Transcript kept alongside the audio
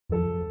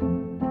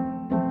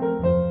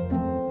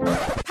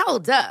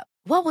Hold up.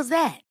 What was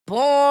that?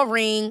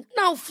 Boring.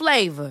 No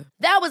flavor.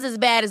 That was as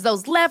bad as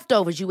those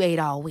leftovers you ate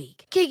all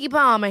week. Keke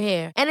Palmer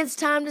here. And it's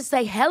time to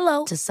say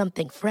hello to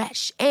something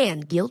fresh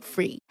and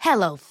guilt-free.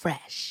 Hello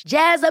Fresh.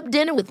 Jazz up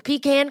dinner with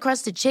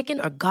pecan-crusted chicken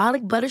or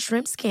garlic butter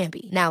shrimp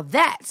scampi. Now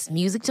that's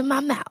music to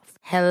my mouth.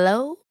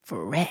 Hello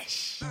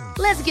Fresh.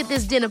 Let's get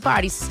this dinner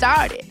party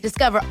started.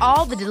 Discover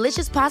all the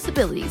delicious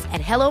possibilities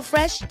at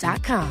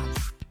hellofresh.com.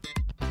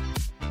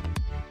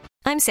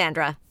 I'm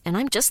Sandra, and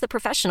I'm just the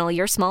professional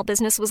your small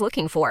business was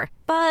looking for.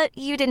 But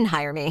you didn't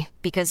hire me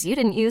because you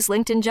didn't use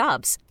LinkedIn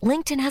Jobs.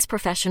 LinkedIn has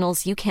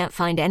professionals you can't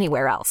find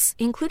anywhere else,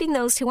 including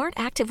those who aren't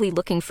actively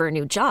looking for a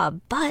new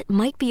job, but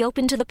might be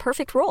open to the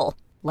perfect role,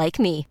 like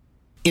me.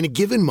 In a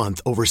given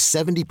month, over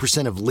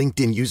 70% of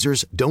LinkedIn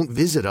users don't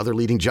visit other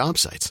leading job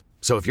sites.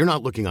 So if you're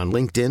not looking on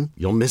LinkedIn,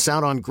 you'll miss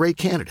out on great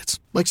candidates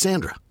like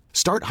Sandra.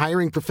 Start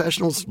hiring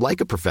professionals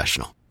like a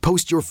professional.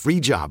 Post your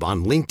free job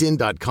on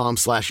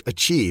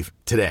linkedin.com/achieve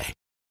today.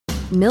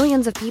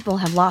 Millions of people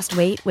have lost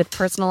weight with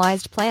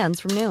personalized plans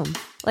from Noom.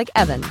 Like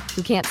Evan,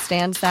 who can't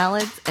stand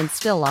salads and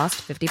still lost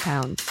 50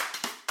 pounds.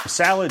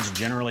 Salads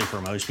generally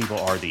for most people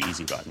are the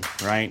easy button,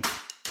 right?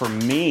 For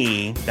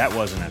me, that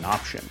wasn't an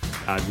option.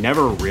 I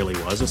never really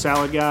was a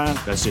salad guy.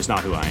 That's just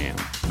not who I am.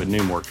 But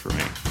Noom worked for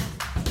me.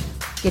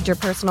 Get your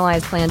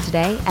personalized plan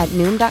today at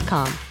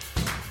Noom.com.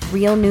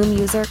 Real Noom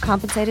user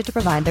compensated to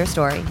provide their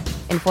story.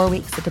 In 4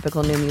 weeks, the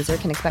typical Noom user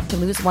can expect to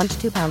lose 1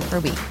 to 2 pounds per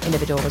week.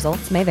 Individual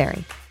results may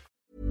vary.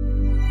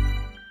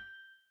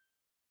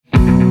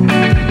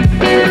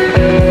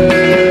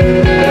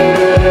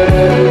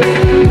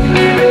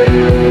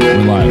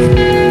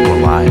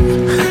 We're live.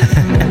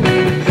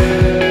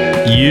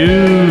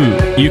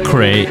 You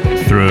create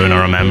through, and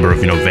are a member of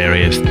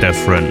various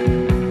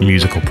different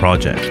musical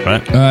projects,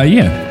 right?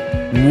 Yeah.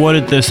 What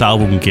did this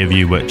album give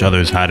you which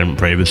others hadn't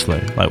previously?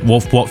 Like,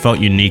 what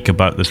felt unique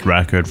about this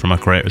record from a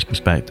creator's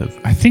perspective?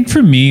 I think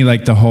for me,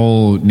 like, the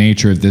whole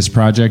nature of this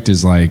project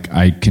is like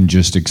I can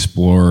just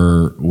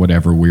explore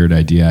whatever weird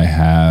idea I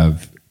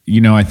have.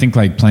 I think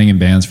like playing in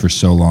bands for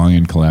so long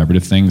and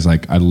collaborative things,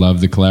 like I love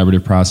the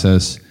collaborative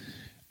process.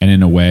 And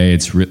in a way,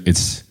 it's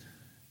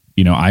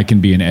I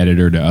can be an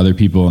editor to other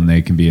people and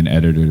they can be an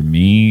editor to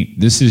me.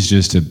 This is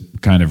just a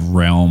kind of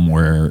realm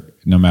where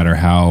no matter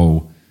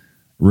how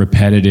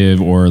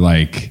repetitive or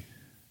like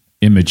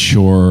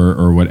immature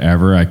or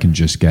whatever, I can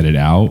just get it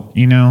out.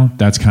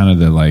 That's kind of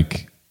the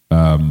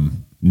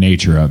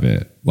nature of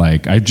it.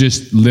 Like I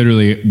just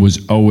literally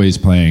was always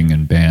playing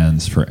in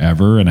bands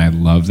forever, and I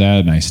love that,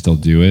 and I still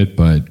do it.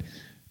 But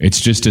it's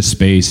just a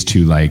space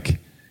to like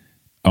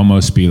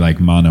almost be like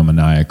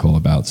monomaniacal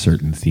about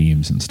certain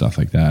themes and stuff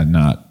like that.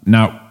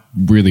 Not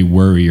really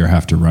worry or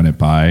have to run it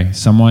by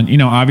someone.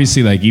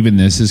 Obviously, like even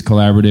this is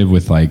collaborative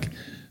with like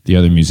the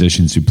other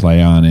musicians who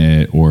play on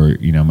it, or,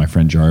 my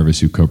friend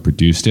Jarvis who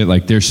co-produced it.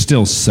 Like there's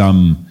still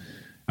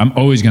I'm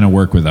always going to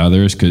work with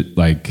others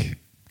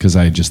because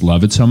I just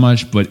love it so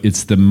much, but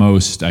it's the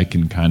most I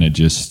can kind of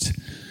just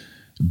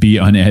be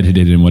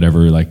unedited in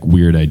whatever like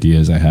weird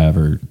ideas I have,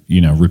 or,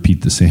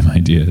 repeat the same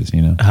ideas,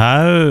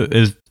 How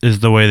is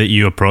the way that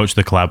you approach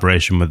the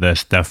collaboration with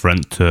this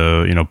different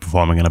to,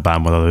 performing in a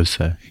band with others,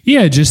 say?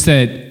 Yeah, just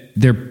that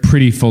they're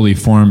pretty fully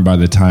formed by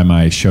the time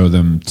I show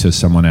them to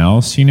someone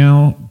else,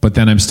 but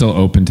then I'm still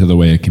open to the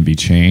way it can be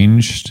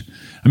changed.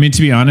 I mean,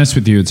 to be honest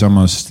with you, it's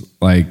almost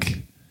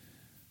like,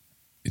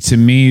 to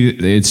me,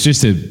 it's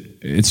just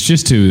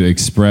to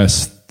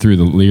express through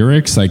the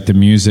lyrics. Like the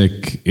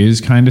music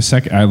is kind of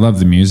I love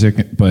the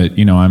music, but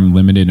I'm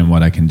limited in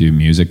what I can do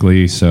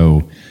musically.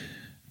 So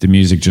the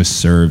music just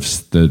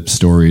serves the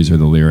stories or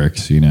the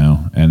lyrics,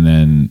 and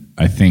then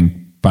I think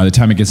by the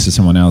time it gets to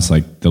someone else,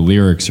 like the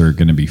lyrics are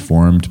going to be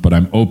formed, but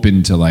I'm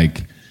open to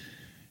like,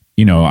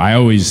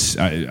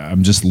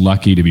 I'm just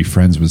lucky to be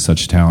friends with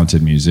such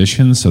talented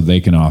musicians, so they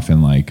can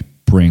often like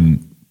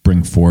bring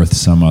forth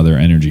some other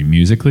energy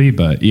musically.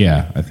 But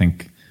yeah, I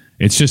think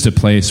it's just a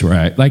place where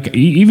I like,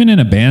 even in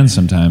a band,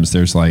 sometimes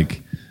there's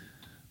like,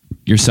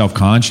 you're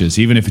self-conscious,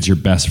 even if it's your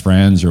best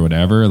friends or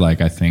whatever.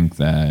 Like, I think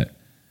that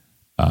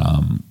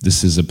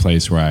this is a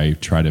place where I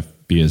try to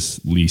be as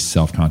least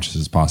self-conscious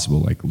as possible,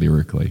 like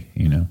lyrically,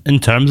 In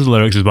terms of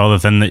lyrics as well, the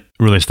thing that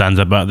really stands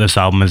out about this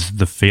album is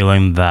the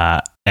feeling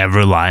that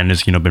every line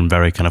has, been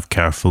very kind of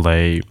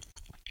carefully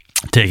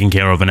taken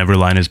care of, and every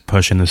line is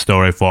pushing the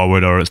story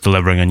forward, or it's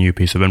delivering a new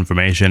piece of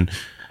information.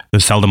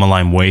 There's seldom a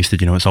line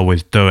wasted, it's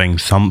always doing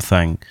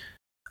something.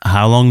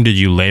 How long did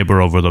you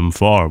labor over them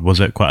for? Was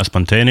it quite a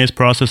spontaneous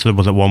process, or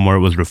was it one where it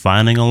was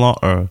refining a lot,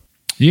 or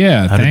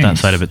yeah, how did that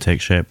side of it take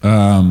shape?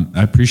 I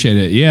appreciate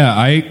it.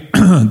 Yeah,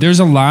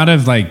 there's a lot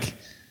of like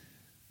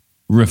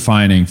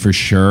refining for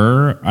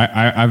sure.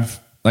 I've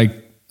like,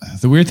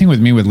 the weird thing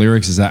with me with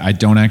lyrics is that I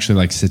don't actually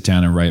like sit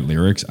down and write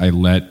lyrics. I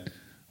let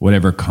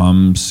whatever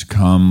come,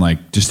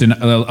 like just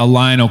a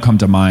line will come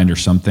to mind or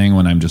something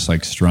when I'm just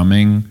like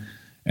strumming.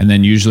 And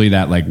then usually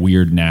that like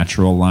weird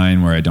natural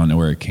line where I don't know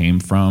where it came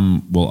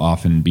from will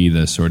often be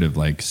the sort of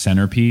like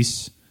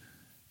centerpiece.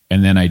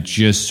 And then I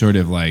just sort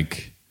of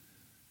like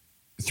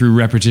through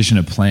repetition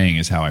of playing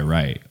is how I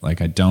write.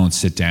 Like I don't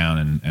sit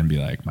down and be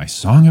like, my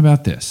song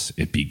about this,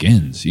 it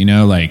begins, you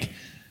know, like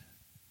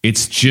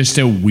it's just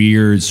a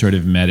weird sort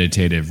of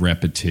meditative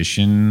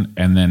repetition,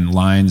 and then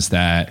lines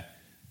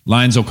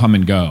will come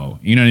and go,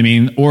 you know what I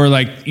mean? Or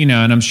like, you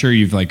know, and I'm sure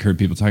you've like heard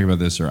people talk about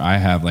this, or I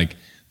have, like,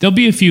 there'll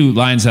be a few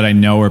lines that I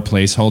know are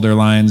placeholder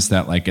lines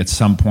that like at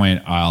some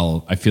point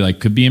I feel like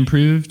could be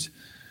improved.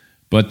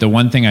 But the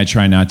one thing I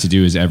try not to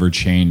do is ever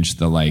change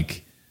the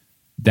like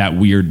that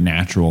weird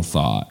natural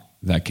thought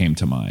that came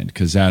to mind,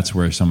 because that's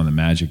where some of the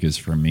magic is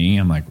for me.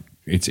 I'm like,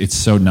 it's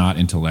so not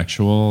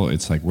intellectual.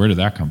 It's like, where did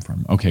that come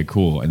from? Okay,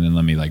 cool. And then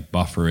let me like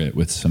buffer it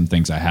with some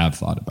things I have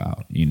thought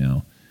about, you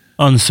know?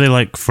 On say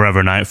like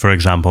Forever Night, for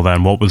example,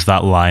 then what was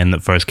that line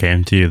that first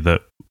came to you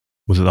that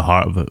was at the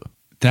heart of it?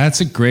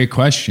 That's a great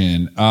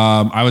question.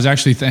 I was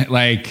actually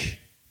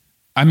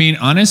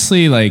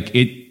honestly, like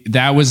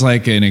that was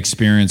like an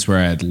experience where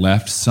I had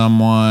left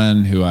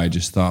someone who I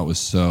just thought was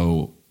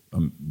so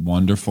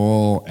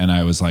wonderful. And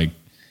I was like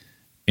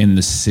in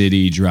the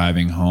city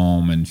driving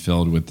home and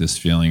filled with this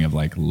feeling of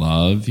like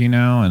love, you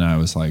know? And I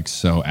was like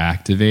so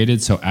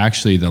activated. So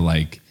actually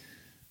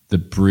the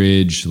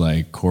bridge,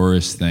 like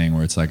chorus thing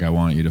where it's like, I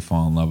want you to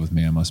fall in love with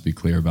me, I must be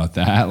clear about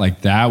that.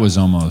 Like that was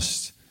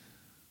almost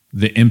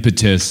the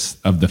impetus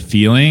of the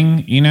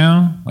feeling, you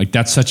know? Like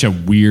that's such a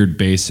weird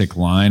basic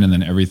line, and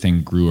then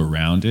everything grew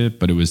around it.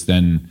 But it was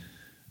then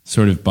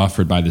sort of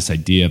buffered by this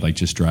idea of like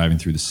just driving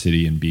through the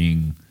city and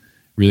being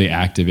really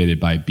activated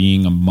by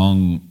being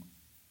among,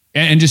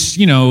 and just,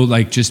 you know,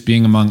 like just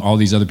being among all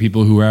these other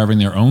people who are having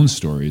their own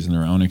stories and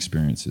their own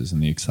experiences,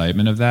 and the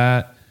excitement of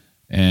that.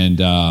 And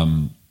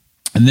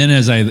then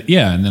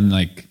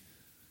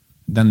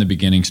then the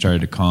beginning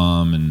started to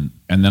calm,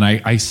 and then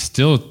I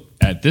still,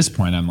 at this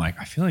point, I'm like,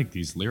 I feel like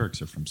these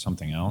lyrics are from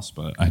something else,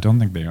 but I don't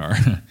think they are.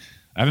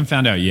 I haven't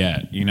found out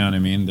yet. You know what I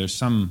mean? There's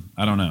some,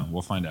 I don't know.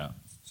 We'll find out.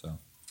 So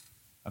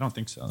I don't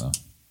think so, though.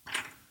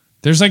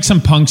 There's like some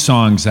punk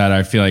songs that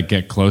I feel like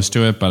get close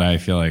to it, but I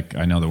feel like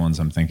I know the ones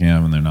I'm thinking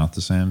of and they're not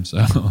the same.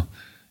 So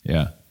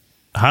yeah.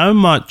 How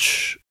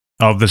much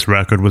of this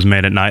record was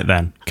made at night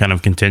then? Kind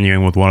of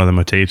continuing with one of the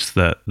motifs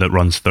that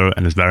runs through it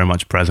and is very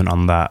much present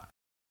on that.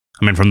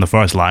 I mean, from the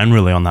first line,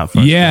 really, on that first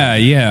line.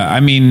 Yeah.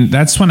 I mean,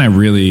 that's when I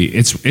really,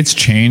 it's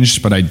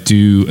changed, but I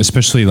do,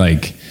 especially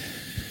like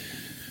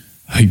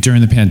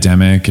during the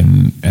pandemic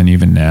and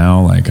even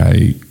now, like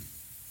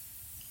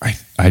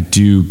I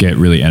do get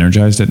really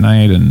energized at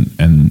night,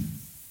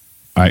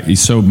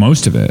 so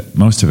most of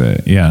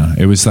it, yeah.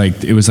 It was like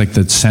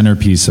the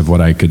centerpiece of what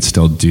I could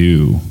still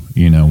do,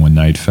 you know, when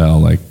night fell,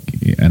 like,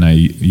 and I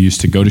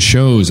used to go to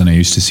shows and I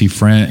used to see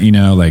friends, you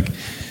know, like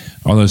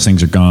all those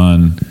things are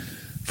gone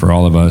for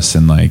all of us.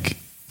 And like,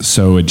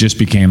 so it just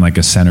became like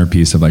a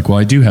centerpiece of like, well,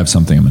 I do have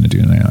something I'm going to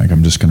do tonight. Like,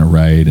 I'm just going to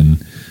write.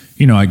 And,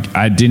 you know,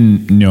 I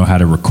didn't know how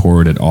to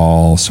record at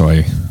all. So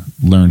I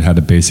learned how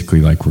to basically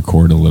like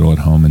record a little at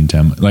home and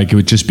demo. Like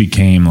it just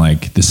became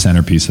like the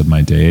centerpiece of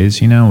my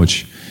days, you know,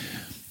 which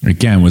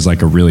again was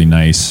like a really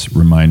nice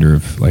reminder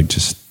of like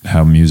just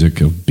how music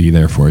will be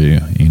there for you,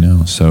 you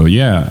know? So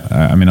yeah,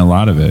 I mean, a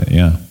lot of it.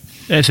 Yeah.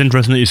 It's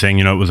interesting that you're saying,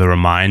 you know, it was a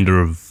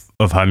reminder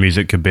of how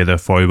music could be there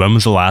for you. When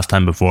was the last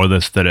time before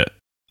this that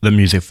the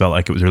music felt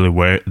like it was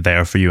really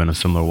there for you in a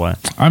similar way?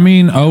 I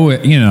mean,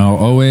 you know,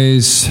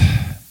 always.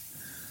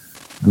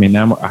 I mean,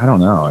 now, I don't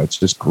know. It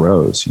just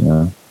grows, you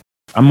know.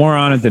 I'm more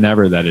on it than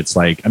ever that it's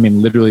like, I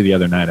mean, literally the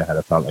other night I had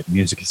a thought like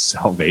music is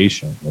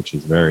salvation, which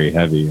is very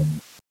heavy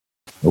and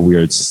a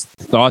weird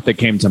thought that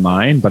came to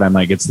mind, but I'm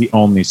like, it's the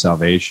only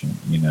salvation,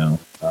 you know,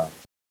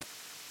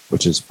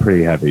 which is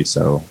pretty heavy.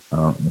 So I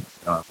don't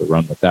have to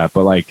run with that,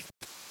 but like,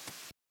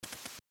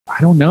 I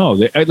don't know.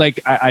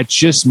 I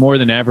just more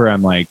than ever,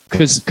 I'm like,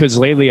 cause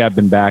lately I've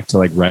been back to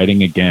like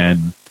writing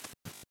again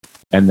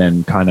and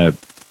then kind of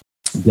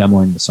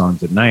demoing the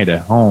songs at night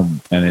at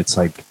home. And it's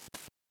like,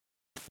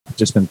 I've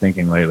just been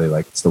thinking lately,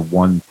 like it's the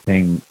one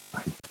thing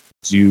I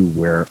do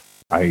where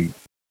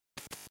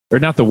or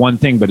not the one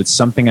thing, but it's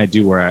something I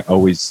do where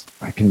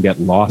I can get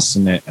lost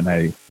in it.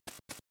 And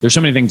there's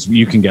so many things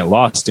you can get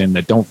lost in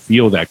that don't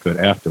feel that good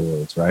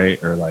afterwards.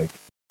 Right. Or like,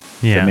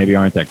 that maybe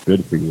aren't that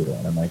good for you.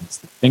 And I'm like, it's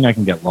the thing I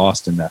can get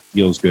lost in that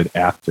feels good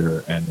after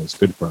and is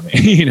good for me,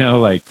 you know,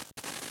 like,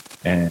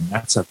 and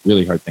that's a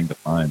really hard thing to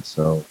find.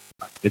 So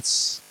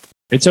it's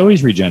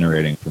always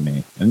regenerating for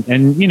me.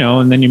 And, you know,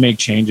 and then you make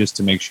changes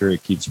to make sure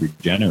it keeps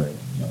regenerating,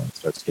 you know, it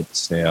starts to get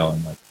stale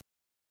and like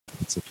a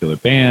particular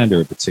band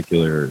or a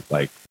particular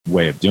like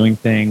way of doing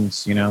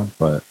things, you know,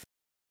 but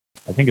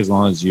I think as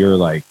long as you're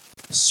like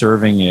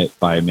serving it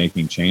by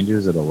making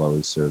changes, it'll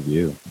always serve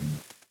you.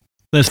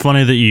 It's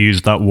funny that you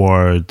used that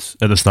word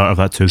at the start of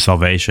that too,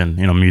 salvation.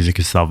 You know, music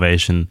is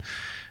salvation.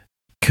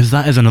 Because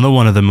that is another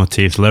one of the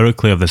motifs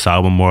lyrically of this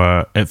album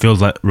where it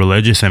feels like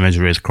religious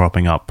imagery is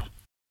cropping up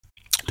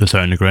to a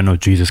certain degree. I know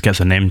Jesus gets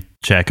a name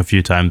check a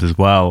few times as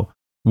well.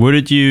 Were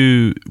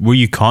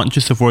you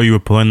conscious of where you were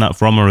pulling that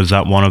from, or is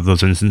that one of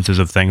those instances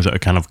of things that are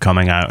kind of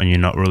coming out and you're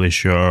not really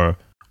sure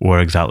where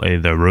exactly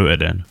they're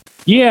rooted in.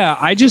 Yeah,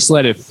 I just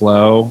let it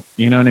flow.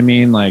 You know what I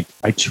mean? Like,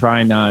 I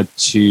try not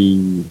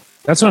to.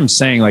 That's what I'm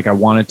saying. Like, I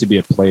want it to be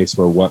a place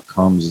where what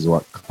comes is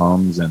what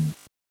comes. And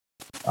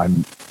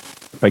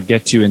if I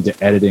get too into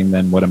editing,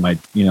 then what am I,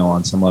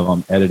 on some level,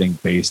 I'm editing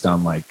based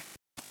on like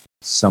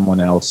someone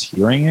else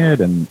hearing it.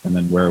 And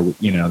then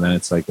then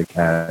it's like the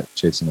cat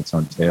chasing its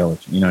own tail.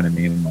 You know what I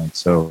mean? Like,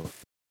 so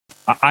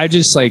I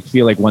just like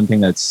feel like one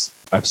thing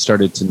I've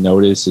started to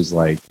notice is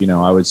like,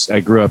 I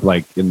grew up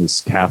like in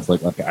this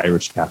Catholic, like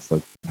Irish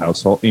Catholic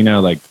household,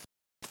 like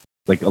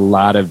a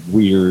lot of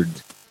weird,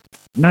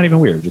 not even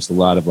weird, just a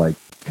lot of like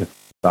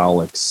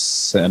Catholic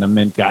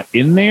sentiment got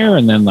in there.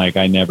 And then like,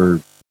 I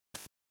never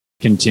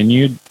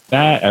continued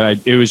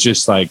that. It was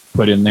just like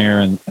put in there.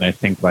 And I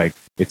think like,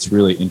 it's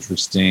really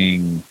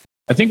interesting.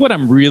 I think what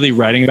I'm really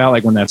writing about,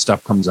 like when that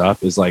stuff comes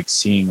up, is like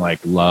seeing like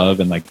love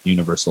and like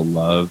universal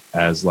love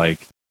as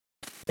like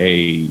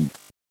a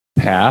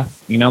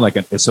path,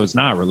 so it's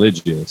not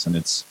religious, and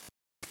it's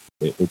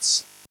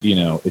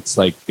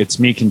like it's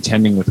me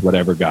contending with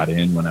whatever got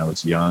in when I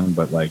was young,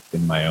 but like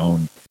in my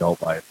own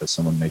adult life, as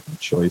someone making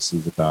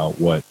choices about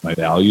what my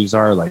values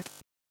are, like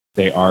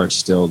they are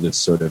still this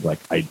sort of like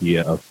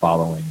idea of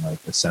following like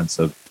a sense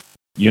of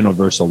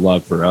universal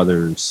love for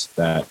others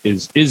that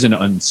is an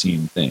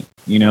unseen thing,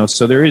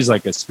 so there is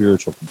like a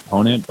spiritual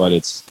component, but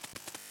it's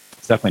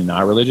definitely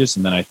not religious.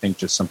 And then I think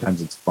just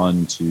sometimes it's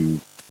fun to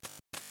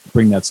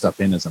bring that stuff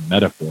in as a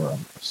metaphor,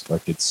 almost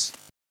like it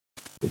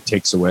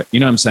takes away,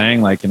 what I'm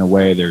saying? Like in a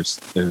way, there's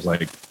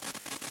like,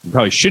 you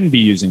probably shouldn't be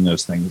using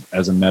those things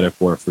as a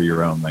metaphor for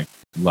your own like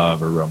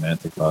love or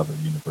romantic love or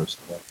universal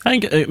love. I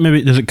think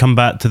maybe does it come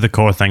back to the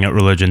core thing at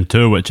religion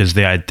too, which is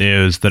the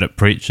ideas that it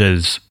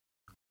preaches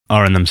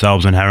are in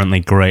themselves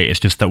inherently great. It's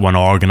just that when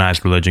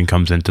organized religion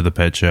comes into the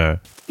picture.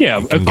 Yeah,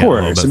 of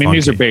course. I mean,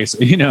 these are based,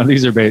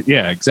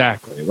 yeah,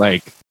 exactly.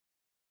 Like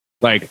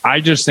I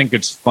just think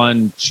it's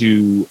fun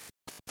to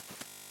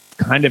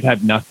kind of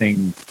have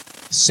nothing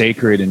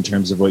sacred in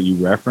terms of what you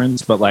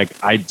reference, but like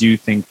I do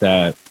think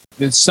that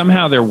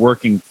somehow they're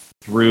working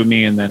through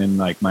me, and then in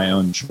like my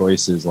own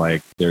choices,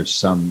 like there's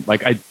some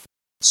like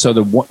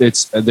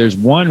there's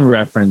one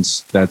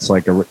reference that's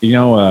like in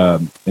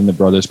the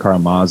Brothers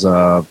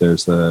Karamazov,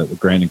 there's the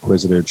Grand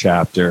Inquisitor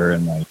chapter,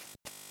 and like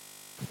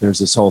there's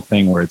this whole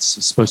thing where it's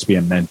supposed to be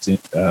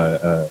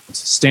a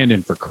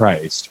stand-in for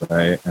Christ,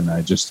 right? And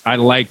I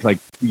like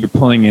you're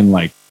pulling in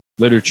like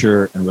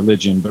literature and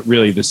religion, but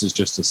really this is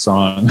just a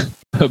song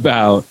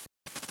about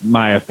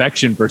my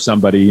affection for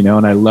somebody,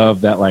 and I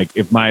love that, like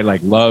if my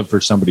like love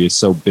for somebody is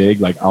so big,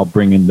 like I'll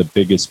bring in the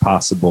biggest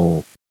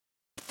possible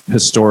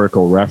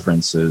historical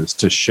references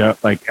to show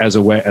like as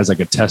like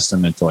a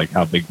testament to like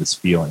how big this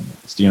feeling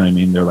is. Do you know what I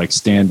mean? They're like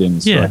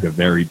stand-ins for like a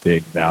very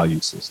big value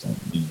system.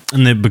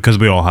 And because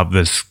we all have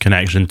this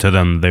connection to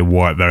them, they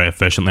work very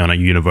efficiently on a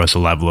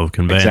universal level of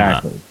conveying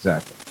that.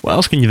 Exactly. What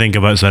else can you think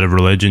of outside of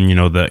religion,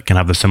 that can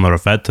have the similar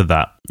effect to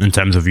that in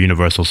terms of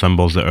universal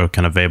symbols that are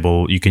kind of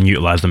you can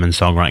utilize them in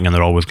songwriting and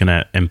they're always going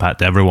to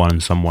impact everyone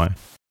in some way?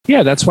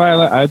 Yeah, that's why I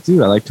like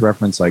to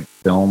reference like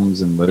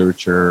films and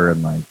literature,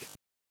 and like,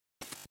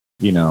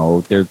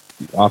 they're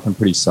often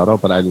pretty subtle,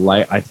 but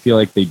I feel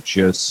like they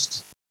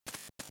just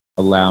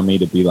allow me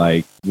to be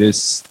like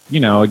this,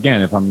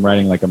 again, if I'm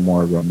writing like a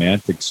more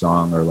romantic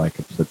song or like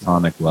a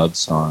platonic love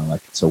song,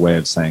 like it's a way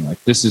of saying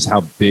like, this is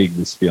how big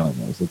this feeling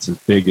is. It's as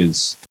big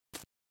as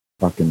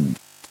fucking,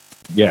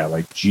 yeah,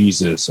 like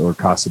Jesus or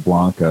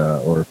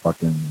Casablanca or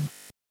fucking,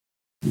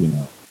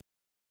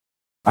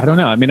 I don't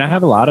know. I mean, I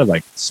have a lot of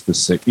like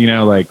specific,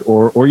 like,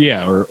 or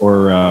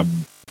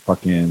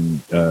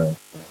fucking, the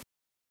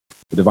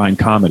Divine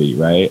Comedy,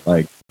 right?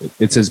 Like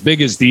it's as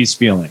big as these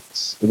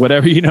feelings,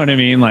 whatever, you know what I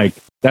mean? Like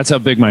that's how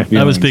big my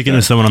feelings I was speaking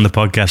to someone on the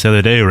podcast the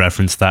other day who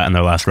referenced that in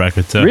their last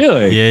record too.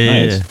 Really?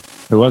 Yeah,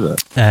 nice. Who was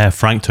it?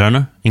 Frank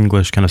Turner,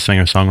 English kind of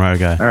singer-songwriter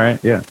guy. All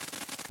right, yeah.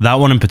 That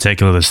one in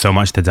particular, there's so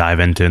much to dive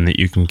into, and that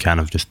you can kind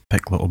of just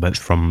pick little bits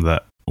from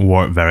that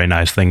work very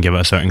nicely and give it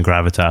a certain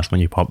gravitas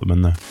when you pop them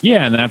in there.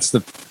 Yeah, and that's the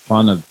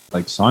fun of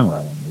like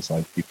songwriting, is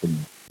like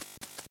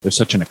there's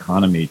such an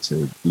economy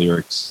to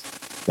lyrics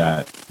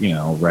that,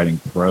 writing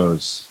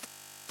prose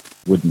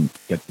wouldn't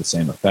get the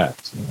same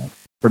effect,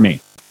 for me.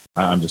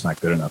 I'm just not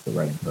good enough at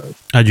writing prose.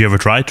 Had you ever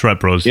tried to write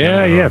prose?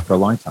 Yeah, for a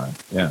long time.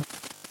 Yeah.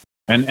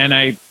 And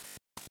I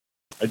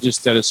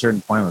just at a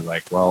certain point was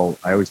like, well,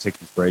 I always take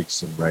these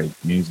breaks and write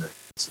music.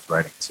 This is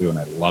writing too, and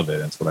I love it.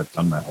 It's what I've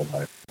done my whole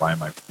life. Why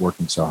am I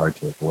working so hard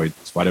to avoid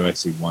this? Why do I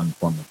see one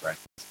form of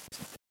writing?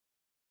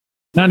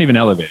 Not even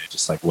elevated,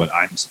 just like what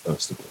I'm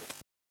supposed to do.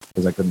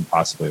 Because I couldn't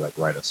possibly like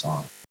write a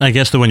song. I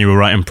guess that when you were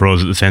writing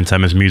prose at the same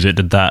time as music,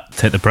 did that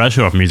take the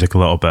pressure off music a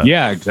little bit?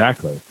 Yeah,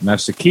 exactly. And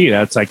that's the key.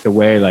 That's like the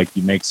way like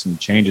you make some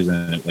changes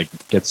and it like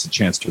gets a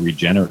chance to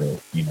regenerate,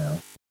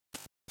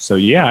 So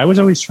yeah, I was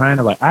always trying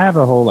to like, I have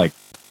a whole like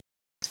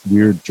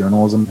weird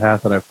journalism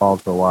path that I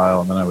followed for a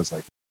while. And then I was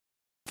like,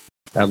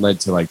 that led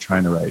to like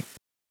trying to write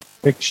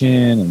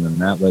fiction. And then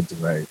that led to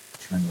trying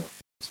to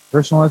write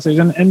personal essays.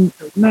 And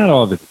not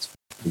all of it's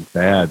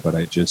bad, but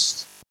I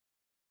just,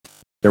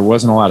 there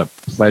wasn't a lot of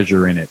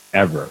pleasure in it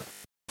ever.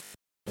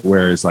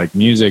 Whereas like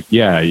music,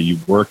 yeah, you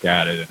work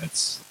at it and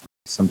it's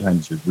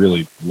sometimes you're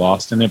really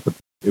lost in it, but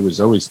it was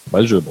always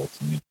pleasurable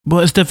to me. Well,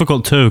 it's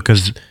difficult too,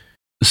 because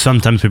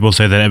sometimes people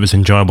say that if it's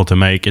enjoyable to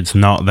make, it's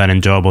not then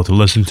enjoyable to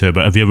listen to.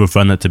 But have you ever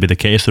found that to be the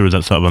case, or is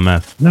that sort of a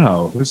myth?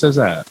 No, who says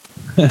that?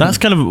 That's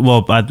kind of,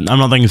 well, I'm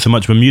not thinking so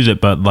much about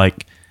music, but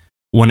like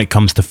when it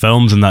comes to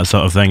films and that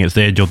sort of thing, it's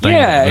the age-old thing.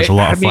 Yeah, it's a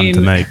lot of fun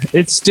to make.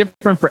 It's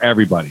different for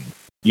everybody,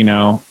 you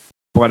know?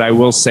 But I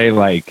will say,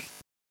 like,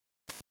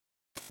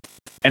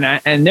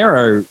 and there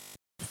are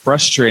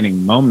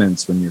frustrating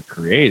moments when you're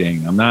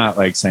creating. I'm not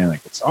like saying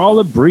like it's all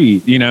a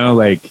breeze, you know,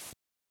 like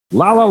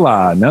la la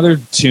la, another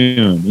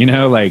tune, you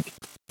know, like,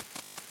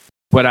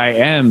 but I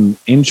am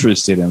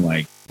interested in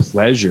like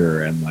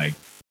pleasure and like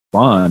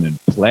fun and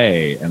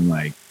play and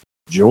like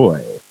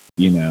joy,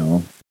 you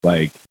know,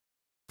 like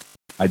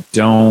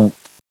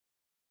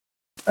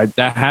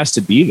that has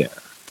to be there.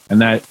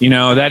 And that, you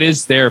know, that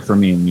is there for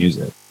me in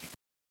music,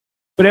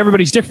 but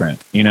everybody's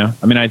different, you know?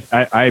 I mean,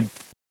 I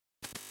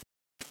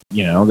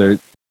you know, they're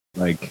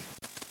like,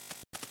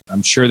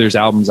 I'm sure there's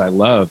albums I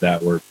love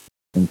that were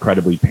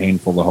incredibly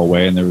painful the whole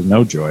way and there was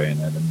no joy in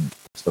it. And I'm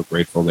so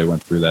grateful they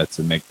went through that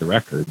to make the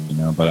record, you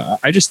know? But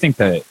I just think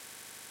that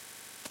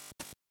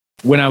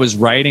when I was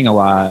writing a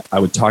lot, I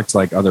would talk to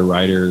like other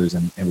writers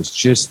and it was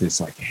just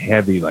this like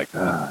heavy, like,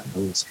 I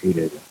always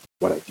hated it.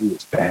 What I do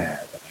is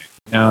bad.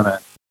 And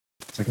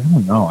it's like, I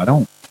don't know.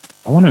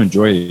 I want to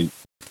enjoy it.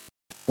 I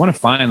want to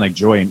find like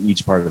joy in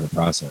each part of the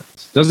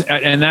process.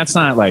 And that's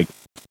not like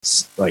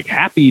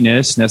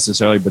happiness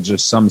necessarily, but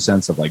just some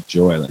sense of like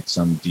joy, like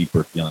some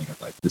deeper feeling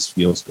of like, this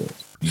feels good.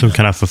 Some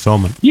kind of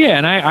fulfillment. Yeah.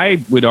 And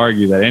I would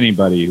argue that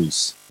anybody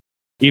who's,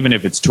 even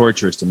if it's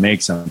torturous to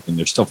make something,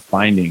 they're still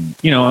finding,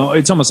 you know,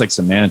 it's almost like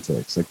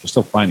semantics. Like they're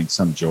still finding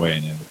some joy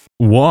in it.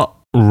 What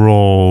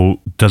role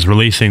does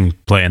releasing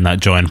play in that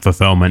joy and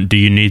fulfillment? Do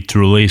you need to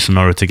release in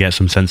order to get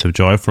some sense of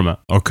joy from it?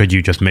 Or could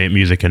you just make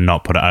music and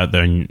not put it out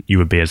there and you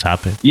would be as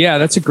happy? Yeah,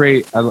 that's a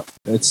great, I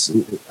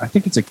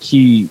think it's a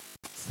key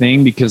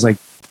thing because like,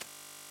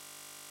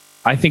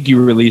 I think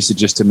you release it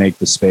just to make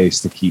the space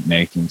to keep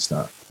making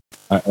stuff.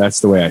 That's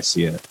the way I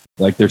see it.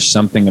 Like there's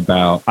something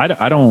about, I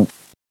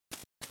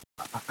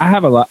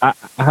have a lot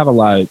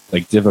of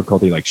like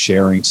difficulty like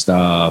sharing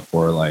stuff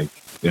or like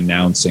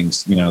announcing,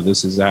 you know,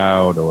 this is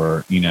out,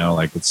 or, you know,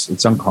 like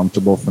it's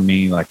uncomfortable for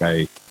me. Like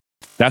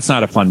that's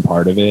not a fun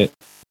part of it,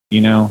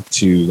 you know,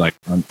 to like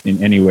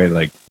in any way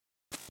like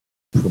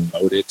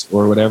promote it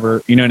or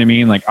whatever, you know what I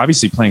mean? Like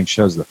obviously playing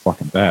shows is the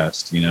fucking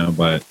best, you know,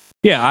 but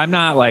yeah, I'm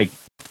not like,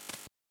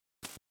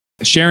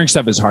 sharing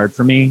stuff is hard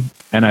for me.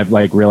 And I've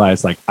like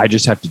realized like I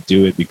just have to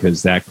do it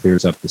because that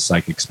clears up the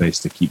psychic space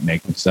to keep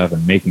making stuff,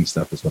 and making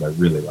stuff is what I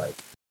really like.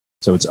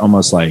 So it's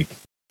almost like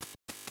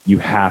you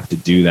have to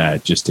do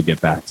that just to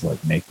get back to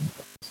like making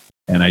things.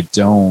 And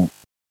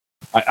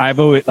I've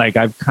always like,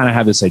 I've kind of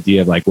had this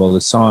idea of like, well,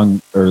 the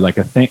song or like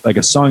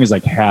a song is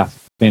like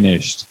half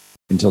finished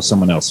until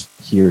someone else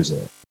hears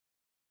it,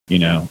 you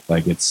know,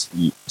 like it's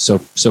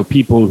so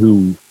people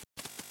who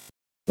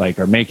like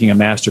are making a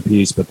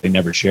masterpiece, but they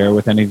never share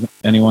with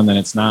anyone, then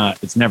it's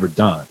never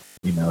done.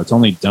 You know, it's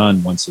only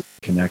done once it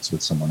connects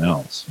with someone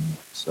else. You know?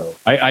 So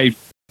I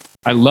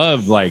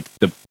love like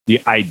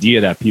the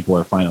idea that people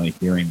are finally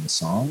hearing the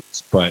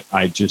songs, but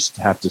I just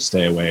have to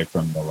stay away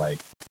from the like,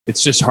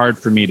 it's just hard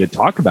for me to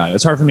talk about it.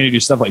 It's hard for me to do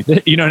stuff like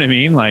this. You know what I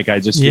mean? Like, I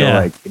just feel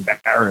like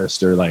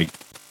embarrassed or like,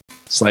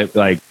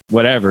 like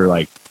whatever,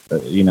 like,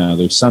 you know,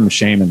 there's some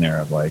shame in there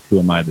of like, who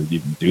am I to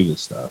even do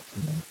this stuff?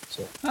 You know?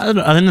 So.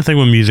 I think the thing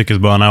with music as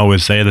well, and I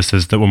always say this,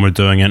 is that when we're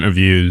doing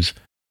interviews,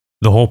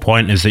 the whole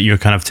point is that you're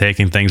kind of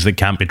taking things that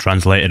can't be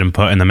translated and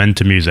putting them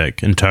into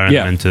music and turning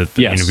them into,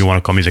 you know, if you want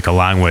to call music a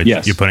language,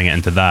 you're putting it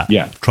into that.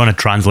 Yeah. Trying to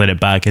translate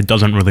it back, it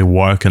doesn't really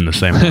work in the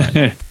same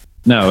way.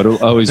 No,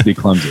 it'll always be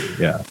clumsy.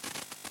 Yeah.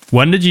 How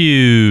long had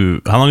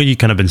you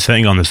kind of been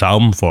sitting on this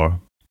album for?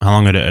 How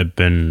long had it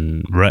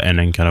been written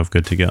and kind of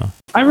good to go?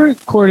 I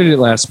recorded it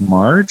last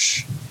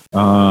March,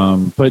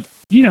 but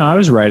you know, I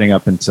was writing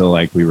up until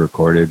like we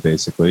recorded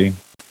basically.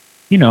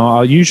 You know,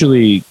 I'll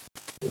usually,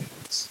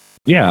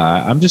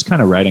 I'm just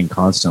kind of writing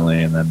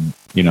constantly. And then,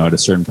 you know, at a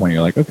certain point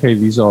you're like, okay,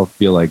 these all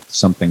feel like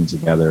something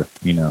together,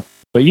 you know.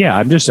 But yeah,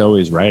 I'm just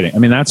always writing. I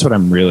mean, that's what I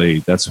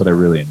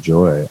really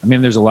enjoy. I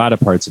mean, there's a lot of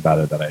parts about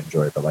it that I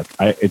enjoy, but like,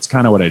 it's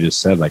kind of what I just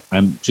said. Like,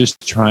 I'm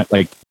just trying,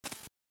 like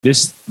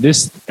this,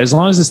 as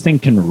long as this thing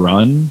can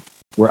run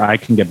where I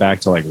can get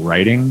back to like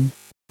writing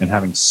and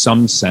having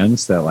some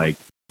sense that like,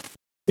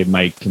 it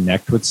might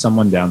connect with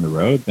someone down the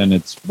road, then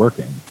it's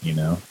working, you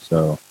know?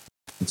 So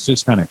it's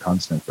just kind of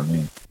constant for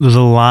me. There's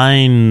a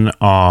line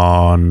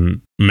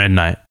on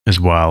Midnight as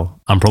well.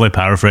 I'm probably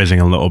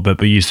paraphrasing a little bit,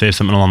 but you say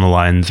something along the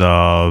lines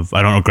of,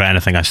 I don't regret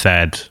anything I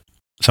said,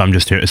 so I'm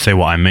just here to say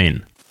what I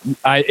mean.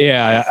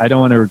 I don't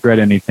want to regret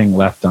anything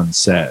left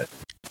unsaid.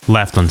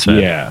 Left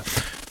unsaid. Yeah.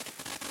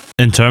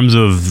 In terms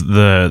of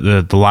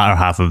the latter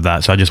half of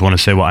that, so I just want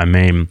to say what I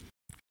mean.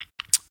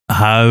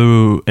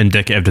 How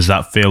indicative does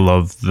that feel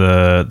of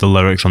the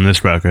lyrics on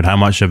this record? How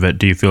much of it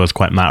do you feel is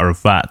quite matter of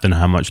fact, and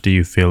how much do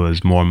you feel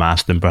is more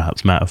mass than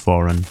perhaps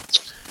metaphor? And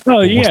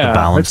oh yeah,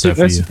 that's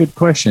a good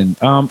question.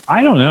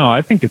 I don't know.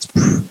 I think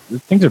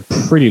things are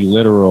pretty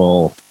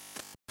literal.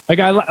 Like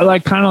I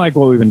like kind of like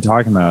what we've been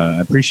talking about. I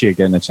appreciate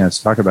getting a chance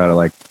to talk about it.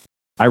 Like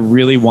I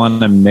really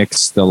want to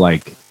mix the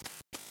like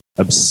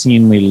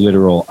obscenely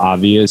literal,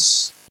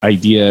 obvious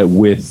idea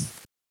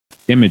with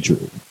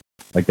imagery.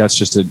 Like that's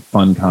just a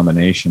fun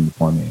combination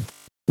for me.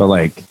 But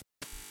like,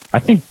 I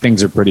think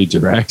things are pretty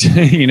direct,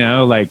 you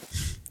know, like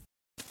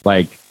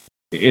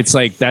it's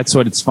like, that's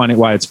what it's funny,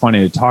 why it's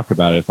funny to talk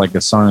about it. If like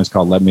a song is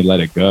called Let Me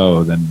Let It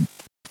Go, then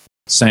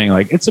saying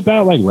like, it's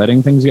about like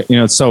letting things get, you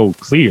know, it's so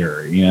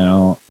clear, you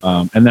know?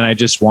 And then I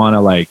just want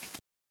to like,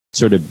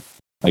 sort of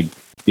like,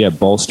 yeah,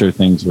 bolster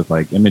things with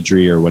like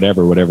imagery or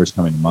whatever's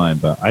coming to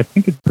mind. But I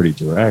think it's pretty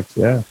direct.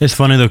 Yeah. It's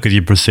funny though, because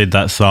you precede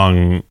that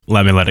song,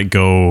 Let Me Let It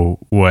Go,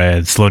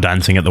 with Slow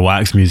Dancing at the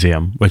Wax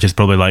Museum, which is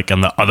probably like on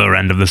the other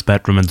end of the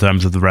spectrum in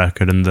terms of the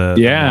record and the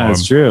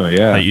it's true.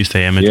 Yeah. Like you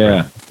say,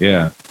 imagery.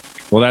 Yeah.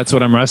 Well, that's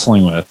what I'm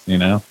wrestling with, you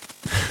know?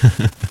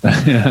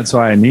 That's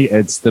why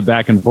it's the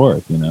back and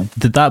forth, you know?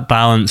 Did that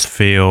balance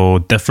feel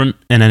different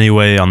in any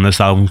way on this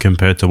album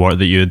compared to work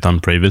that you had done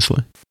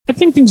previously? I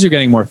think things are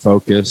getting more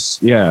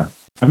focused. Yeah.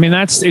 I mean,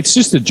 it's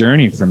just a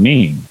journey for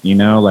me, you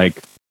know,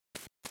 like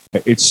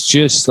it's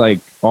just like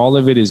all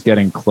of it is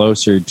getting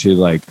closer to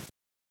like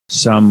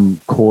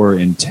some core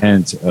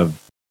intent of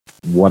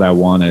what I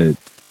want to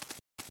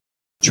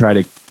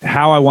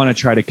how I want to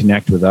try to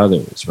connect with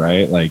others.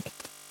 Right. Like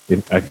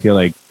I feel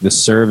like the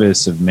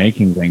service of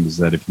making things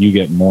that if you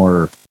get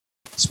more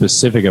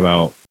specific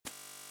about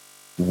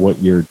what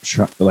you're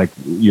like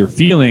your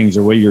feelings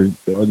or what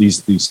or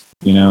these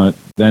you know,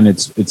 then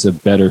it's a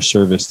better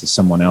service to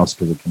someone else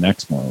because it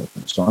connects more with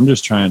them. So I'm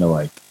just trying to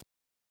like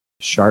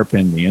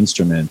sharpen the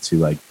instrument to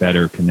like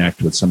better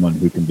connect with someone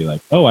who can be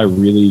like, oh, I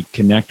really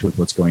connect with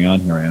what's going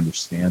on here. I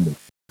understand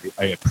it.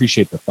 I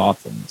appreciate the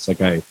thoughtfulness.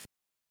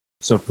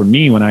 So for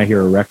me, when I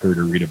hear a record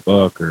or read a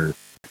book or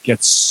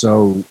get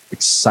so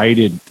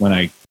excited when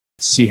I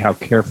see how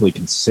carefully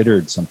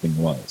considered something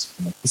was,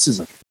 I'm like, this is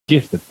like a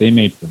gift that they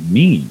made for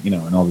me, you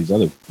know, and all these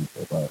other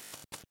people. But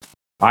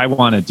I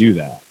want to do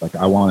that. Like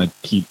I want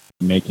to keep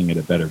making it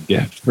a better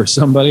gift for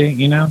somebody,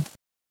 you know?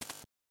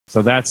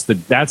 So that's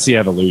the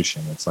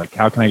evolution. It's like,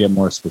 how can I get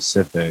more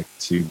specific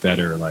to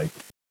better like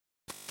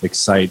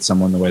excite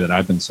someone the way that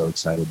I've been so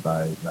excited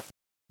by?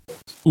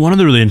 One of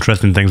the really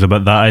interesting things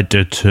about that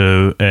idea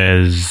too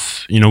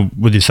is, you know,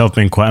 with yourself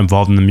being quite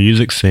involved in the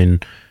music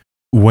scene,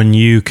 when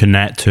you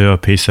connect to a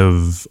piece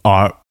of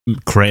art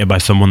created by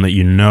someone that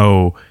you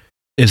know,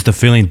 is the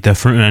feeling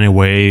different in any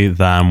way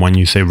than when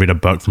you say read a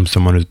book from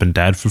someone who's been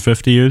dead for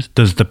 50 years?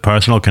 Does the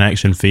personal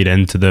connection feed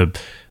into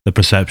the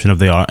perception of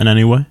the art in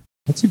any way?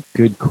 That's a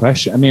good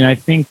question. I mean, I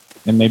think,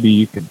 and maybe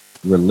you could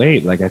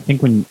relate, like I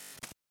think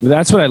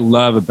that's what I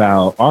love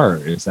about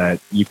art is that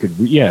you could,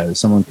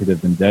 someone could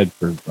have been dead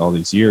for all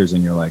these years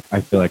and you're like, I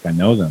feel like I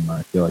know them.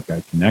 I feel like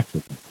I connect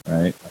with them,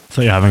 right?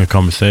 So you're having a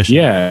conversation.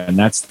 Yeah, and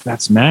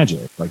that's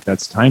magic. Like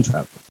that's time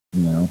travel,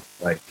 you know?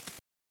 Like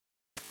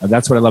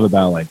that's what I love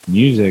about like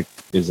music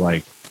is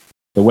like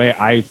the way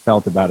I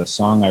felt about a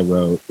song I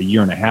wrote a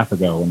year and a half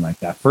ago and like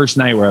that first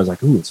night where I was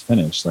like, ooh, it's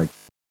finished. Like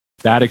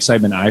that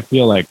excitement, I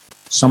feel like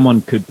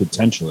someone could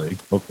potentially,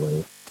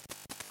 hopefully,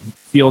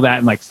 feel that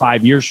in like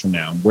 5 years from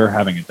now. And we're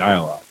having a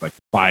dialogue like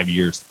 5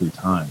 years through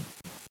time.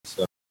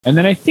 So, and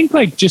then I think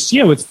like just,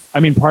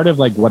 part of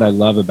like what I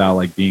love about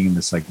like being in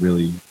this like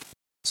really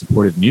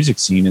supportive music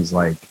scene is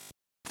like,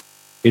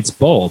 it's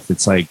both.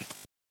 It's like,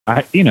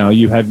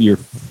 you have your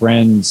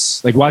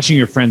friends, like watching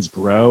your friends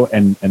grow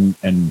and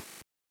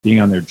being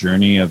on their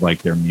journey of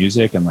like their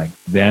music and like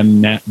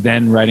them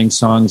then writing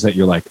songs that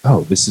you're like,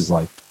 oh, this is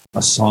like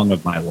a song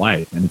of my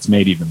life. And it's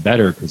made even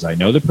better because I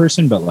know the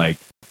person, but like,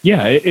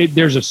 yeah,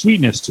 there's a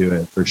sweetness to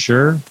it for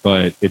sure,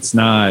 but it's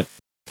not,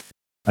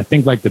 I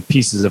think like the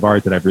pieces of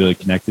art that I've really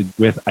connected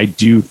with, I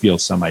do feel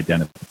some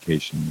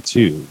identification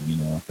too, you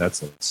know,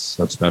 that's what's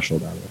so special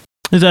about it.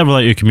 Is it ever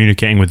like you're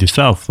communicating with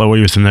yourself? Like what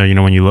you were saying there, you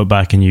know, when you look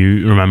back and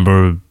you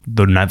remember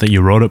the night that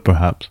you wrote it,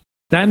 perhaps?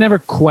 That never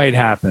quite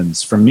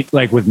happens for me,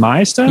 like with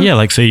my stuff? Yeah,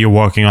 like say you're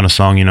working on a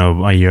song, you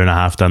know, a year and a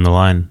half down the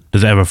line.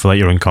 Does it ever feel like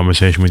you're in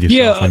conversation with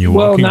yourself when you're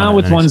working on it? Well, now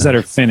with ones that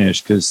are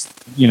finished, because,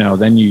 you know,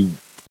 then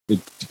it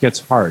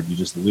gets hard. You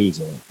just lose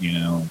it, you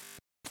know?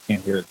 You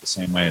can't hear it the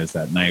same way as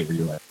that night where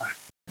you're like, ah.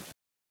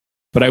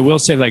 But I will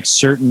say like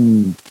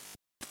certain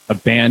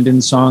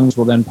abandoned songs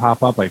will then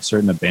pop up, like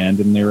certain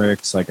abandoned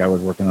lyrics. Like I was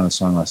working on a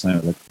song last night. I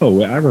was like, oh,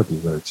 wait, I wrote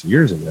these lyrics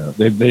years ago.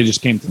 They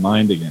just came to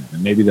mind again,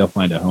 and maybe they'll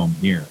find a home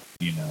here,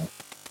 you know?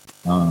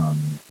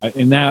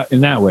 In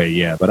that way,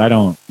 yeah. But I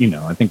don't, you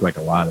know, I think like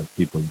a lot of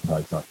people, you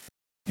probably thought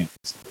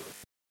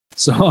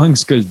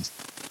songs because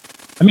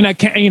I mean, I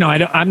can't, you know, I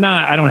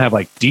don't have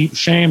like deep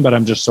shame, but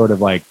I'm just sort of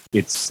like,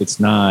 it's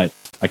not,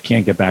 I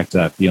can't get back to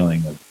that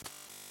feeling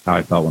of how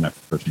I felt when I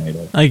first made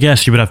it. I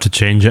guess you would have to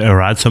change it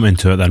or add something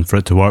to it then for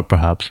it to work,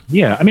 perhaps.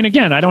 Yeah. I mean,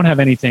 again, I don't have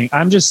anything.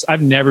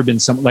 I've never been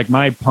like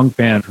my punk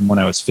band from when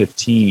I was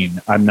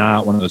 15. I'm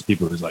not one of those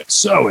people who's like,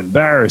 so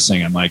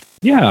embarrassing. I'm like,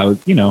 yeah,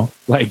 you know,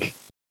 like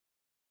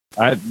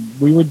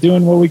we were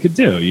doing what we could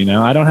do, you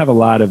know. I don't have a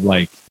lot of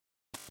like,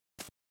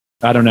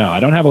 I don't know. I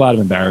don't have a lot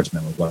of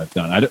embarrassment with what I've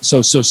done.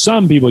 So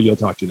some people you'll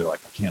talk to, they're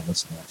like, I can't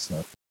listen to that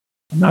stuff.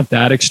 I'm not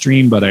that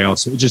extreme, but it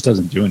just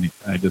doesn't do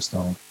anything. I just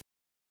don't.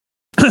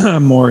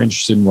 I'm more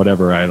interested in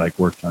whatever I like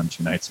worked on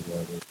 2 nights ago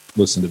to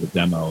listen to the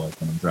demo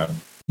like when I'm driving.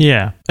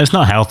 Yeah, it's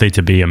not healthy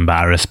to be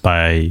embarrassed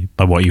by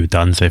what you've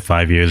done, say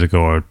 5 years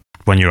ago, or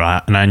when you're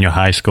in your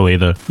high school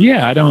either.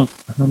 Yeah, I don't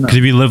know. Because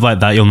if you live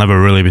like that, you'll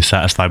never really be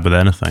satisfied with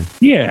anything.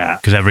 Yeah,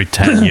 because every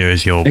 10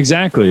 years you'll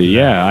exactly.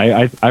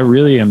 Yeah, I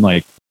really am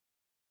like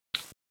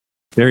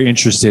very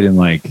interested in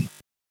like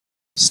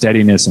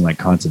steadiness and like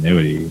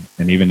continuity,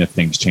 and even if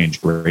things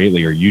change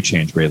greatly or you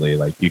change greatly,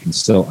 like you can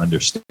still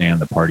understand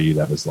the party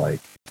that was like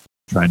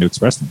trying to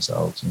express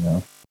themselves, you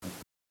know,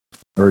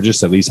 or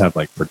just at least have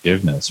like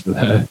forgiveness for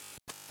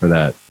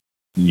that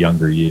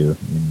younger you.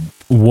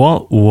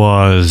 What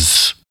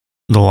was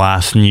the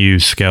last new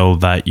skill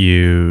that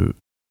you,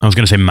 I was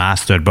going to say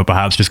mastered, but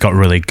perhaps just got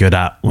really good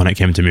at when it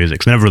came to music?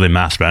 Because never really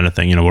master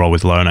anything, you know, we're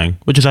always learning,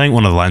 which is I think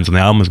one of the lines on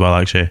the album as well,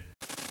 actually.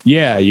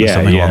 Yeah.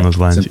 Something along those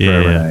lines.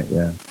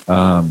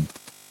 Yeah.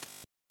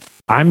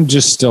 I'm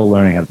just still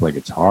learning how to play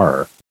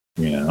guitar,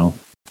 you know,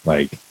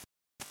 like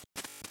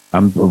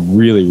I'm a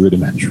really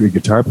rudimentary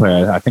guitar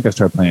player. I think I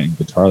started playing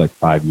guitar like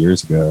 5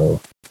 years ago.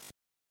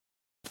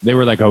 They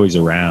were like always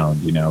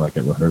around, you know, like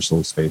at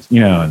rehearsal space, you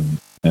know,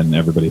 and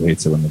everybody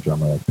hates it when the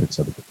drummer like picks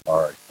up a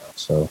guitar, you know,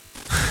 so,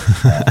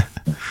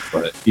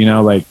 but you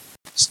know, like,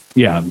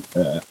 yeah,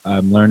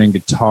 I'm learning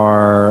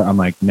guitar. I'm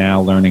like now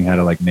learning how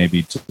to like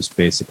maybe just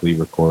basically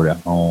record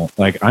at home.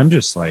 Like I'm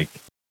just like,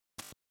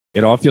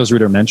 it all feels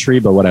rudimentary,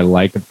 but what I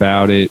like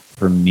about it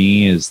for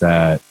me is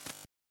that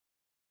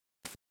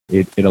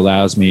it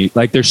allows me,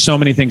 like there's so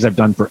many things I've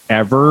done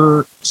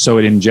forever, so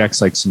it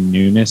injects like some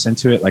newness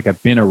into it. Like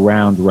I've been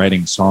around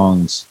writing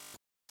songs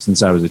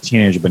since I was a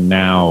teenager, but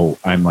now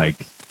I'm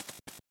like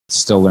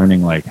still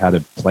learning like how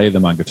to play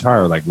them on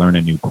guitar or like learn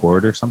a new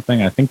chord or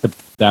something. I think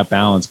that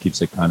balance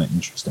keeps it kind of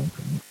interesting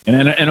for me,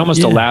 and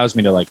almost allows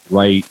me to like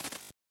write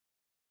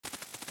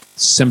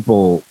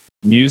simple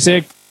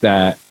music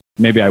that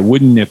maybe I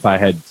wouldn't if I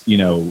had, you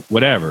know,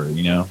 whatever,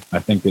 you know. I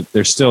think that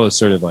there's still a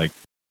sort of like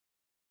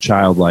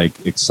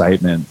childlike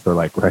excitement for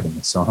like writing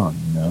a song,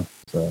 you know,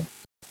 so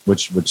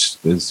which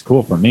is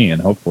cool for me,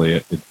 and hopefully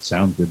it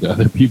sounds good to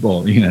other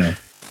people, you know.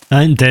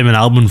 I think Damon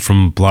Albarn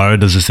from Blur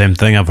does the same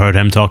thing. I've heard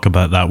him talk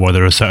about that, where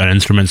there are certain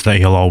instruments that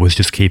he'll always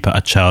just keep at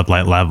a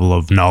childlike level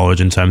of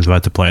knowledge in terms of how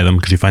to play them,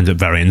 because he finds it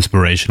very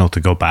inspirational to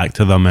go back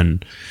to them,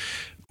 and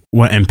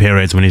in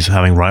periods when he's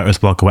having writer's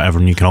block or whatever,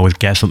 and you can always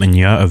get something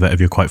new out of it if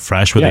you're quite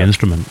fresh with the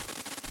instrument.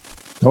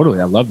 Totally,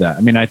 I love that.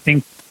 I mean, I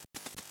think,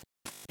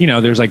 you know,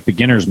 there's like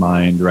beginner's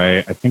mind,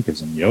 right? I think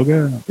it's in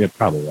yoga. Yeah,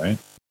 probably, right?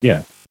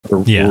 Yeah.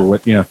 Or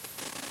what, you know,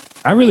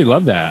 I really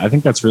love that. I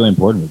think that's really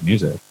important with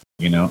music.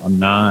 You know,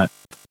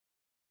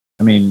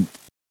 I mean,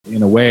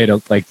 in a way,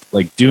 to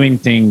like doing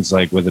things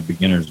like with a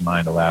beginner's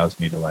mind allows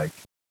me to like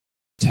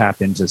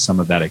tap into some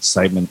of that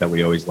excitement that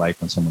we always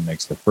like when someone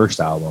makes the first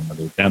album or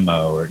their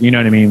demo, or, you know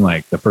what I mean?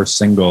 Like the first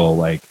single,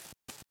 like,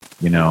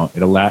 you know,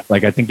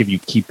 like, I think if you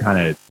keep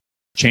kind of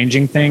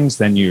changing things,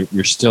 then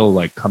you're still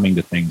like coming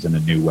to things in a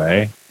new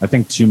way. I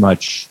think too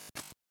much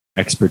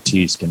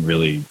expertise can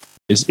really,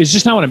 it's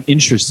just not what I'm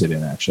interested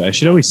in, actually. I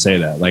should always say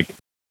that, like,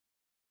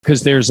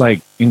 because there's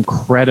like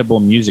incredible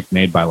music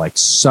made by like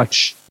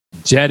such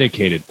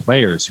dedicated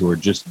players who are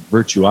just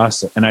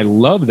virtuoso, and I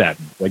love that.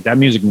 Like that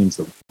music means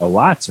a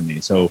lot to me,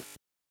 so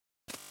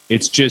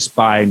it's just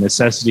by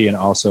necessity and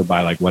also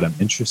by like what I'm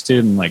interested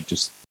in, like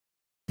just,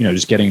 you know,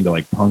 just getting into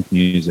like punk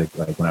music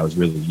like when I was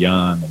really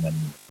young, and then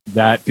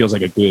that feels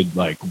like a good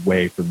like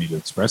way for me to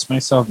express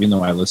myself, even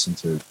though I listen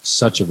to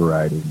such a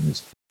variety of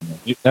music. You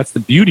know, that's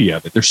the beauty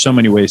of it. There's so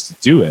many ways to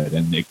do it,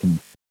 and it can,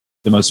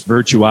 the most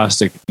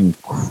virtuosic,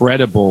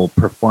 incredible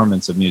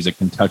performance of music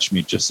can touch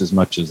me just as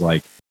much as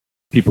like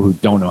people who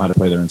don't know how to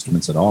play their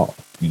instruments at all.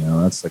 You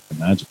know, that's like the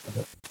magic of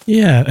it.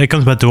 Yeah, it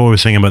comes back to what we were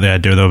saying about the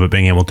idea, though, of it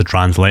being able to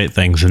translate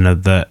things, and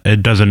that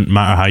it doesn't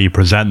matter how you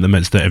present them.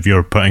 It's that if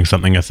you're putting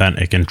something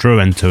authentic and true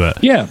into it.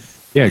 Yeah,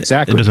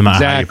 exactly. It doesn't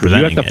matter how you're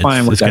presenting it.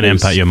 It's going to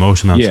impact your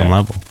emotion on some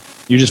level.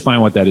 You just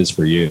find what that is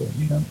for you,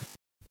 you know.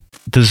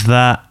 Does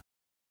that,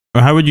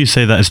 or how would you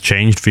say that has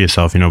changed for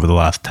yourself, you know, over the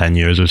last 10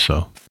 years or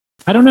so?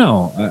 I don't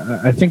know.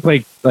 I think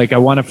like I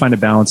want to find a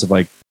balance of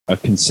like a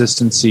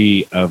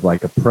consistency of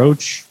like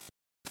approach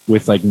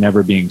with like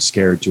never being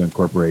scared to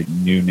incorporate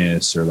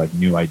newness or like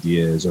new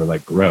ideas or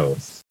like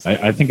growth.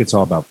 I think it's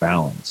all about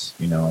balance.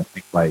 You know, I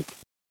think like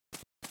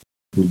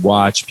we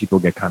watch people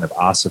get kind of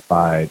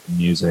ossified in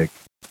music,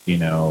 you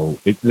know,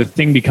 the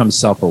thing becomes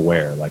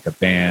self-aware, like a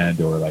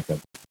band or like a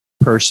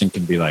person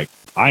can be like,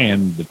 I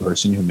am the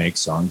person who makes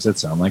songs that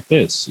sound like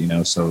this, you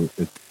know, so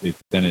it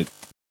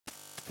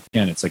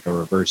again, it's like a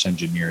reverse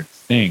engineered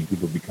thing.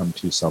 People become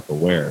too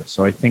self-aware.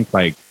 So I think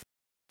like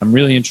I'm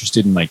really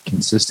interested in like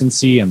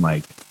consistency and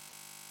like,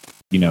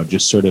 you know,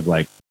 just sort of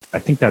like, I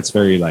think that's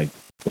very like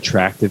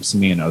attractive to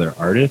me and other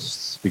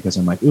artists, because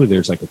I'm like, ooh,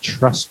 there's like a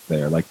trust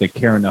there. Like they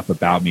care enough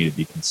about me to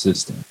be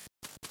consistent,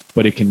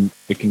 but it can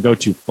go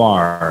too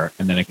far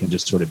and then it can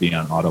just sort of be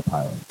on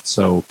autopilot.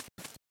 So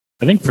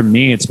I think for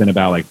me, it's been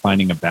about like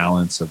finding a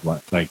balance of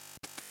like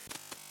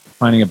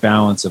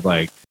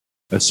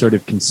a sort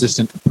of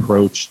consistent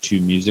approach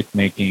to music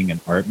making and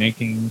art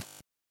making,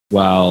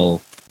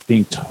 while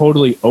being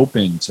totally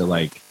open to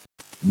like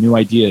new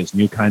ideas,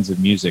 new kinds of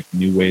music,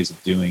 new ways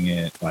of doing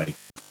it. Like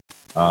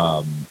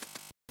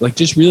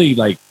just really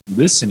like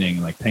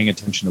listening, like paying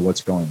attention to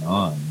what's going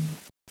on.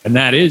 And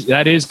that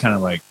is kind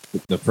of like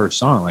the first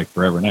song, like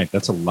Forever Night.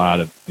 That's a lot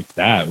of like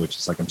that, which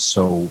is like, I'm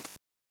so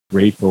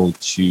grateful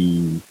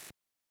to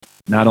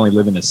not only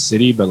live in a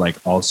city, but like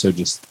also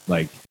just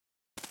like,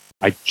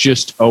 I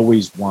just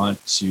always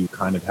want to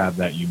kind of have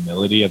that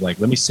humility of like,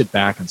 let me sit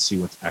back and see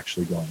what's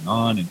actually going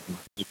on and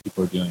what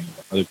people are doing,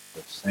 what other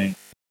people are saying,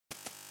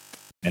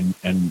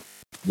 and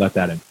let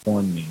that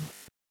inform me.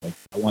 Like,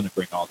 I want to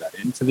bring all that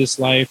into this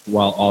life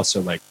while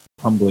also like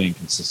humbly and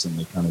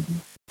consistently kind of do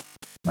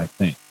my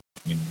thing,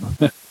 you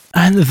know?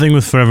 And the thing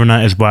with Forever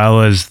Night as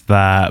well is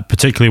that,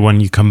 particularly when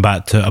you come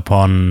back to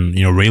upon,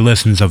 you know,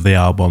 re-listens of the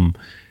album,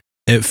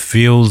 it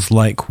feels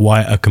like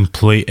quite a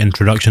complete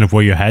introduction of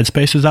where your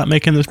headspace is at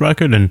making this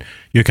record, and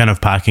you're kind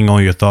of packing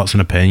all your thoughts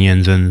and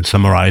opinions and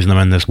summarizing them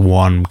in this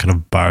one kind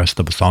of burst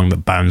of a song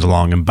that bounds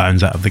along and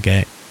bounds out of the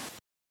gate.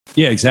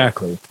 Yeah,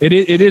 exactly. It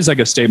is like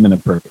a statement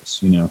of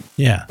purpose, you know?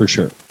 Yeah. For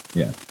sure.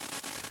 Yeah.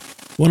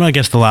 One, I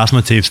guess the last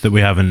motifs that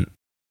we haven't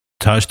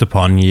touched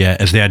upon yet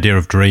is the idea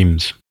of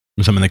dreams.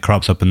 And something that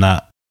crops up in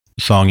that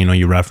song, you know,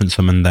 you reference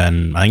them, and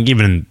then I think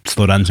even in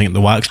Slow Dancing at the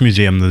Wax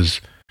Museum,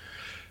 there's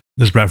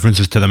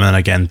references to them, and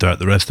again throughout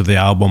the rest of the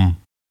album.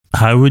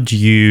 How would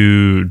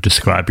you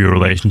describe your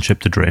relationship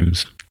to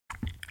dreams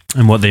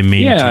and what they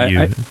mean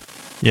to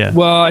you?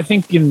 Well, I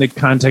think in the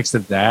context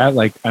of that,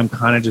 like, I'm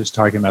kind of just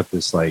talking about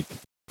this like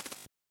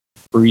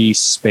free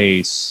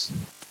space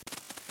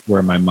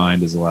where my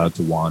mind is allowed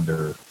to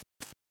wander.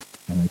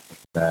 And I think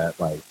that,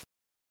 like,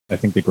 I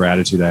think the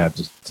gratitude I have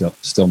to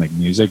still make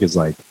music is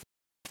like,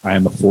 I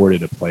am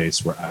afforded a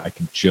place where I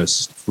can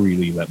just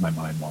freely let my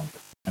mind wander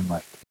and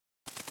like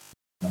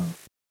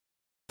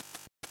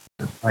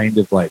kind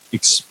of like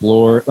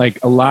explore.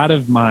 Like a lot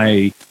of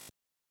my,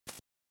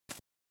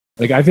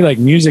 like, I feel like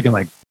music and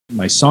like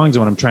my songs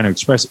and what I'm trying to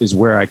express is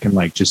where I can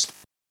like just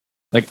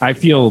like, I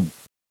feel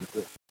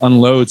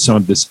unload some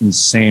of this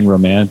insane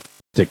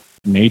romantic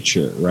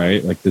nature,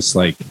 right? Like this,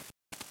 like,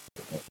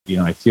 you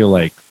know, I feel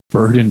like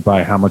burdened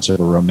by how much of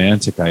a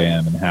romantic I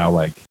am and how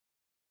like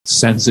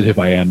sensitive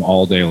I am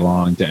all day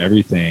long to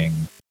everything,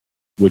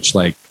 which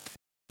like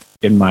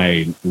in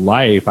my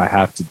life I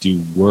have to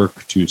do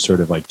work to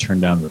sort of like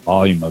turn down the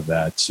volume of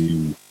that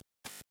to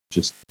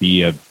just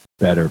be a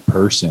better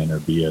person, or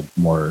be a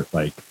more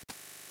like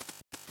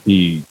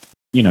be,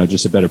 you know,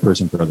 just a better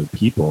person for other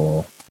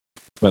people.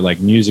 But like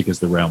music is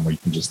the realm where you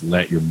can just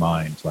let your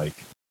mind like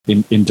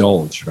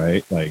indulge,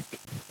 right? Like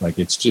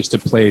it's just a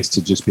place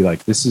to just be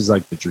like, this is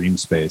like the dream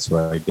space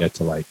where I get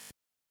to like,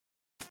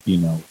 you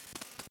know,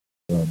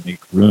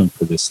 make room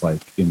for this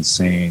like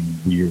insane,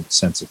 weird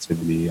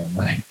sensitivity and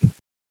like,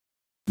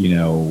 you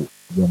know,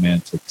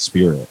 romantic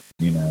spirit,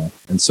 you know?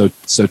 And so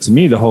to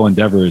me, the whole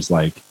endeavor is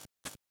like,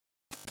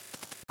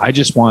 I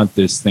just want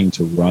this thing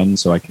to run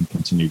so I can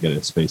continue to get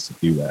a space to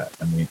do that.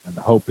 I mean, and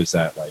the hope is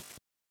that like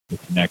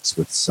it connects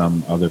with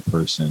some other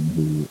person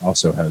who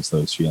also has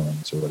those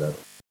feelings or whatever.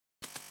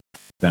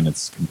 Then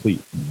it's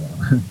complete, you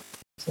know?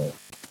 So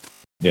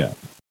yeah,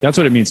 that's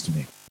what it means to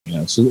me, you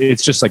know? So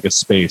it's just like a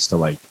space to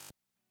like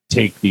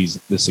take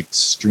this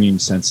extreme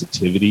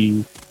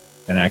sensitivity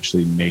and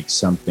actually make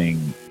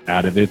something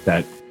out of it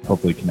that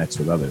hopefully connects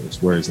with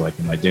others. Whereas like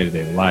in my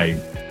day-to-day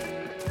life,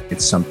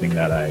 it's something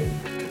that I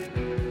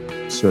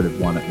sort of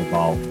want to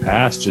evolve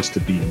past, just to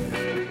be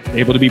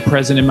able to be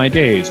present in my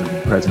days or be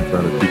present for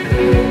other people.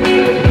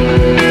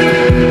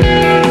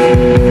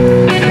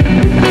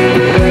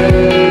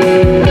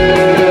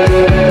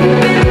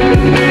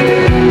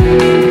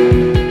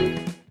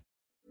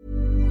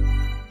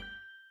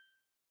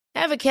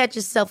 Ever catch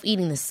yourself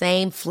eating the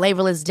same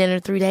flavorless dinner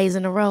 3 days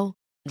in a row?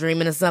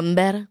 Dreaming of something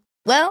better?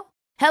 Well,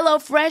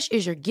 HelloFresh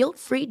is your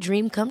guilt-free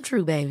dream come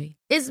true, baby.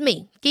 It's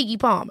me, Keke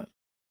Palmer.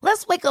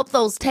 Let's wake up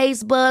those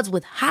taste buds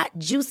with hot,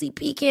 juicy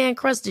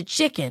pecan-crusted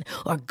chicken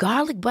or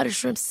garlic butter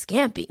shrimp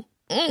scampi.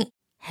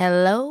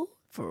 Hello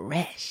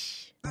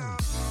Fresh.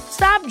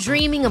 Stop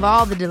dreaming of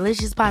all the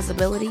delicious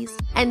possibilities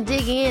and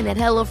dig in at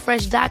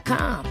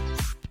HelloFresh.com.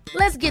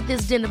 Let's get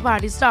this dinner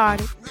party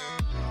started.